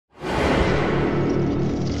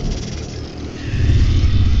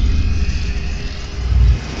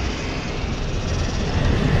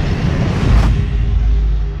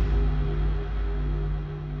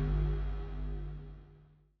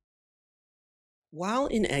While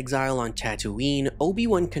in exile on Tatooine,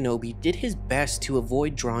 Obi-Wan Kenobi did his best to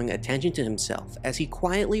avoid drawing attention to himself as he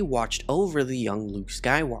quietly watched over the young Luke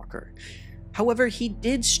Skywalker. However, he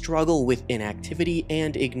did struggle with inactivity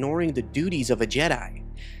and ignoring the duties of a Jedi.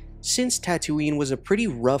 Since Tatooine was a pretty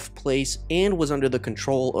rough place and was under the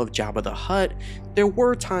control of Jabba the Hutt, there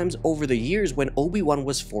were times over the years when Obi-Wan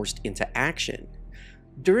was forced into action.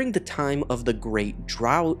 During the time of the Great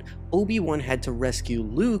Drought, Obi-Wan had to rescue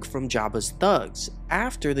Luke from Jabba's thugs,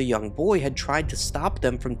 after the young boy had tried to stop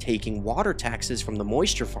them from taking water taxes from the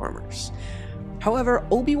moisture farmers. However,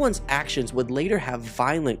 Obi-Wan's actions would later have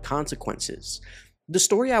violent consequences. The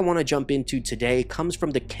story I want to jump into today comes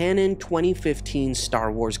from the Canon 2015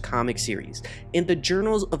 Star Wars comic series in the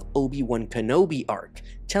Journals of Obi-Wan Kenobi arc,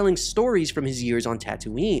 telling stories from his years on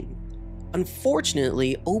Tatooine.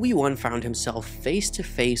 Unfortunately, Obi-Wan found himself face to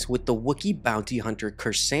face with the Wookiee bounty hunter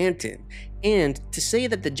Krrsantan, and to say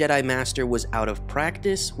that the Jedi Master was out of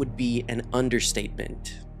practice would be an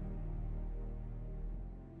understatement.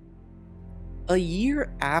 A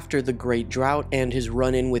year after the Great Drought and his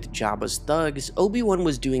run-in with Jabba's thugs, Obi-Wan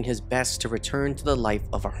was doing his best to return to the life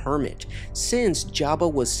of a hermit, since Jabba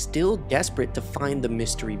was still desperate to find the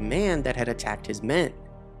mystery man that had attacked his men.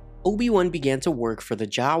 Obi-Wan began to work for the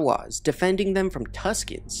Jawas, defending them from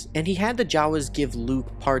Tuskens, and he had the Jawas give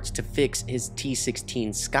Luke parts to fix his T-16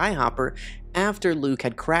 Skyhopper after Luke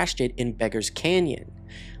had crashed it in Beggar's Canyon.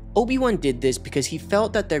 Obi-Wan did this because he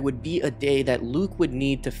felt that there would be a day that Luke would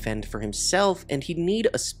need to fend for himself and he'd need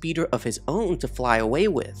a speeder of his own to fly away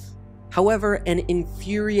with. However, an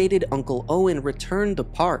infuriated Uncle Owen returned the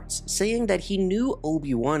parts, saying that he knew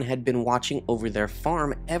Obi-Wan had been watching over their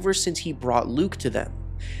farm ever since he brought Luke to them.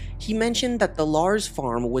 He mentioned that the Lars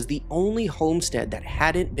farm was the only homestead that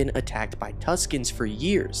hadn't been attacked by Tuskens for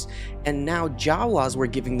years, and now Jawas were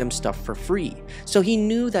giving them stuff for free, so he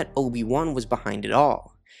knew that Obi-Wan was behind it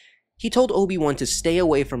all. He told Obi-Wan to stay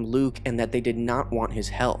away from Luke and that they did not want his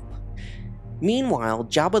help. Meanwhile,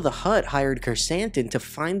 Jabba the Hutt hired Krrsantan to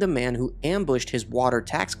find the man who ambushed his water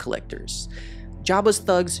tax collectors. Jabba's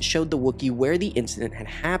thugs showed the Wookiee where the incident had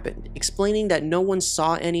happened, explaining that no one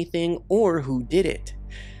saw anything or who did it.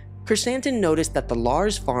 Krrsantan noticed that the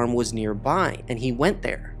Lars farm was nearby, and he went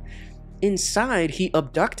there. Inside, he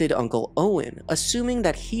abducted Uncle Owen, assuming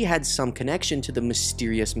that he had some connection to the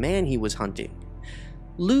mysterious man he was hunting.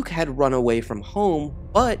 Luke had run away from home,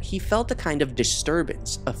 but he felt a kind of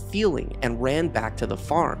disturbance, a feeling, and ran back to the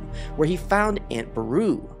farm, where he found Aunt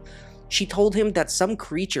Beru. She told him that some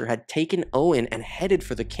creature had taken Owen and headed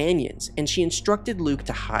for the canyons, and she instructed Luke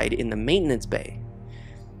to hide in the maintenance bay.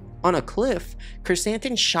 On a cliff,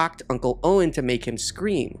 Krrsantan shocked Uncle Owen to make him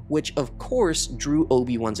scream, which of course drew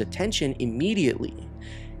Obi-Wan's attention immediately.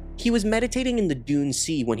 He was meditating in the Dune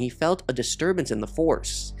Sea when he felt a disturbance in the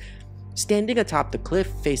Force. Standing atop the cliff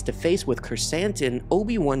face to face with Krrsantan,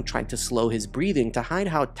 Obi-Wan tried to slow his breathing to hide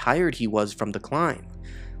how tired he was from the climb.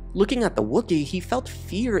 Looking at the Wookiee, he felt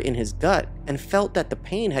fear in his gut and felt that the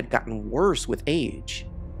pain had gotten worse with age.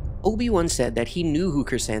 Obi-Wan said that he knew who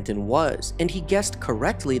Krrsantan was, and he guessed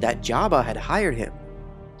correctly that Jabba had hired him.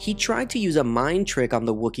 He tried to use a mind trick on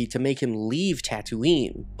the Wookiee to make him leave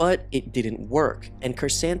Tatooine, but it didn't work, and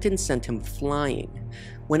Krrsantan sent him flying.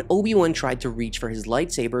 When Obi-Wan tried to reach for his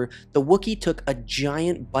lightsaber, the Wookiee took a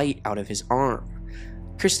giant bite out of his arm.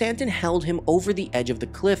 Krrsantan held him over the edge of the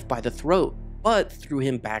cliff by the throat, but threw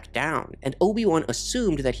him back down, and Obi-Wan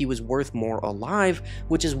assumed that he was worth more alive,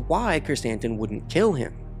 which is why Krrsantan wouldn't kill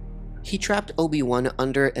him. He trapped Obi-Wan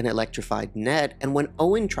under an electrified net, and when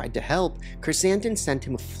Owen tried to help, Krrsantan sent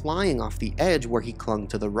him flying off the edge where he clung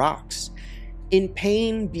to the rocks. In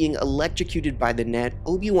pain, being electrocuted by the net,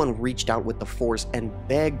 Obi-Wan reached out with the Force and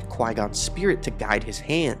begged Qui-Gon's spirit to guide his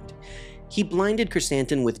hand. He blinded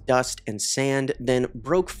Krrsantan with dust and sand, then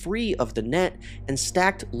broke free of the net and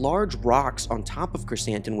stacked large rocks on top of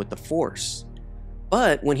Krrsantan with the Force.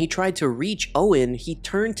 But when he tried to reach Owen, he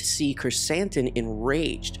turned to see Krrsantan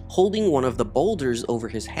enraged, holding one of the boulders over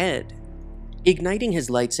his head. Igniting his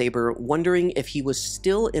lightsaber, wondering if he was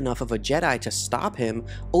still enough of a Jedi to stop him,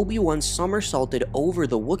 Obi-Wan somersaulted over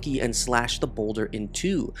the Wookiee and slashed the boulder in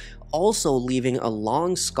two, also leaving a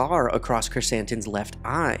long scar across Krrsantan's left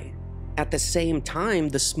eye. At the same time,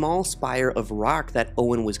 the small spire of rock that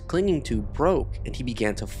Owen was clinging to broke, and he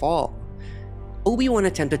began to fall. Obi-Wan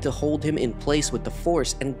attempted to hold him in place with the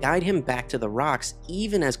Force and guide him back to the rocks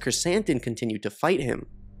even as Krrsantan continued to fight him.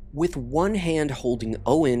 With one hand holding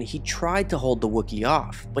Owen, he tried to hold the Wookiee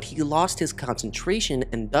off, but he lost his concentration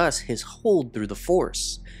and thus his hold through the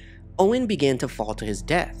Force. Owen began to fall to his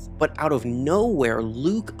death, but out of nowhere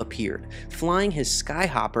Luke appeared, flying his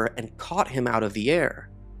Skyhopper and caught him out of the air.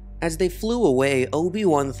 As they flew away,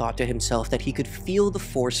 Obi-Wan thought to himself that he could feel the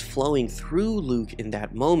Force flowing through Luke in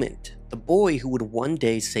that moment, the boy who would one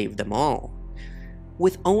day save them all.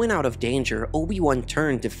 With Owen out of danger, Obi-Wan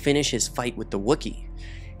turned to finish his fight with the Wookiee.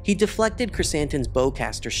 He deflected Krrsantan's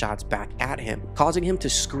bowcaster shots back at him, causing him to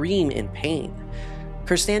scream in pain.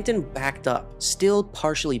 Krrsantan backed up, still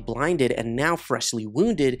partially blinded and now freshly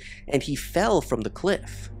wounded, and he fell from the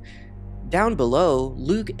cliff. Down below,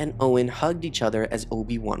 Luke and Owen hugged each other as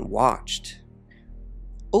Obi-Wan watched.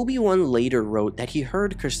 Obi-Wan later wrote that he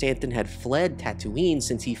heard Krrsantan had fled Tatooine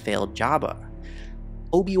since he failed Jabba.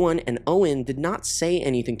 Obi-Wan and Owen did not say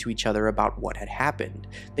anything to each other about what had happened.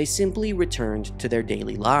 They simply returned to their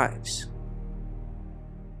daily lives.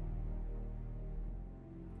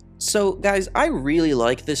 So guys, I really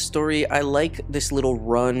like this story. I like this little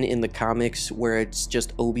run in the comics where it's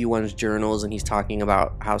just Obi-Wan's journals and he's talking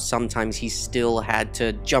about how sometimes he still had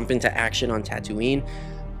to jump into action on Tatooine.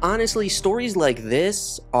 Honestly, stories like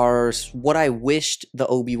this are what I wished the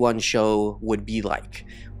Obi-Wan show would be like,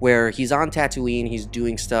 where he's on Tatooine, he's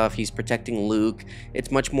doing stuff, he's protecting Luke.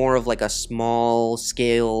 It's much more of like a small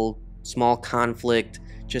scale, small conflict,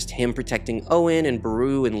 just him protecting Owen and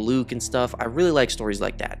Beru and Luke and stuff. I really like stories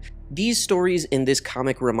like that. These stories in this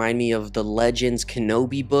comic remind me of the Legends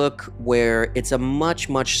Kenobi book, where it's a much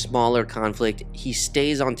smaller conflict. He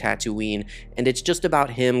stays on Tatooine, and it's just about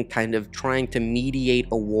him kind of trying to mediate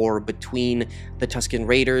a war between the Tusken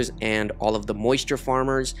Raiders and all of the moisture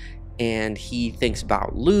farmers. And he thinks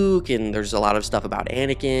about Luke, and there's a lot of stuff about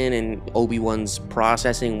Anakin, and Obi-Wan's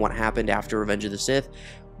processing what happened after Revenge of the Sith.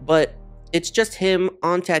 But it's just him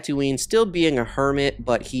on Tatooine, still being a hermit,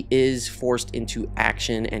 but he is forced into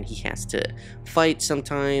action and he has to fight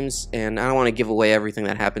sometimes. And I don't want to give away everything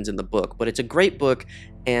that happens in the book, but it's a great book,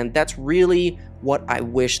 and that's really what I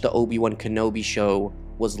wish the Obi-Wan Kenobi show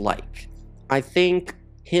was like. I think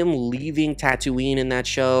him leaving Tatooine in that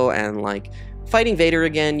show and like fighting Vader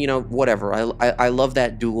again, you know, whatever. I love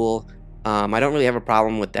that duel. I don't really have a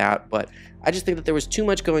problem with that, but I just think that there was too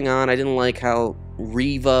much going on. I didn't like how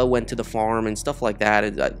Reva went to the farm and stuff like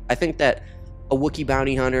that. I think that a Wookiee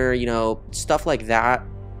bounty hunter, you know, stuff like that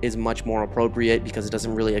is much more appropriate because it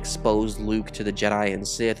doesn't really expose Luke to the Jedi and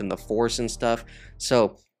Sith and the Force and stuff.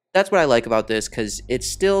 So that's what I like about this, because it's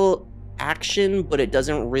still action, but it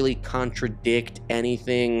doesn't really contradict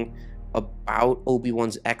anything about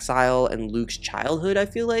Obi-Wan's exile and Luke's childhood, I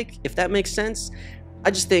feel like, if that makes sense. I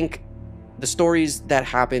just think the stories that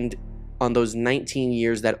happened on those 19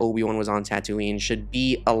 years that Obi-Wan was on Tatooine should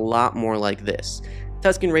be a lot more like this.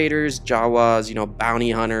 Tusken Raiders, Jawas, you know,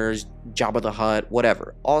 bounty hunters, Jabba the Hutt,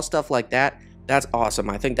 whatever. All stuff like that. That's awesome.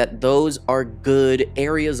 I think that those are good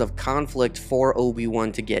areas of conflict for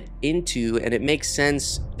Obi-Wan to get into, and it makes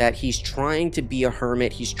sense that he's trying to be a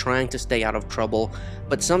hermit, he's trying to stay out of trouble,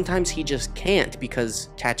 but sometimes he just can't because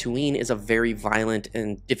Tatooine is a very violent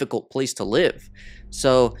and difficult place to live.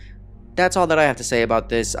 So that's all that I have to say about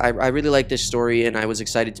this. I really like this story, and I was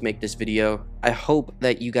excited to make this video. I hope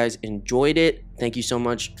that you guys enjoyed it. Thank you so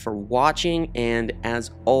much for watching, and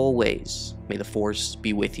as always, may the Force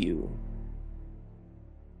be with you.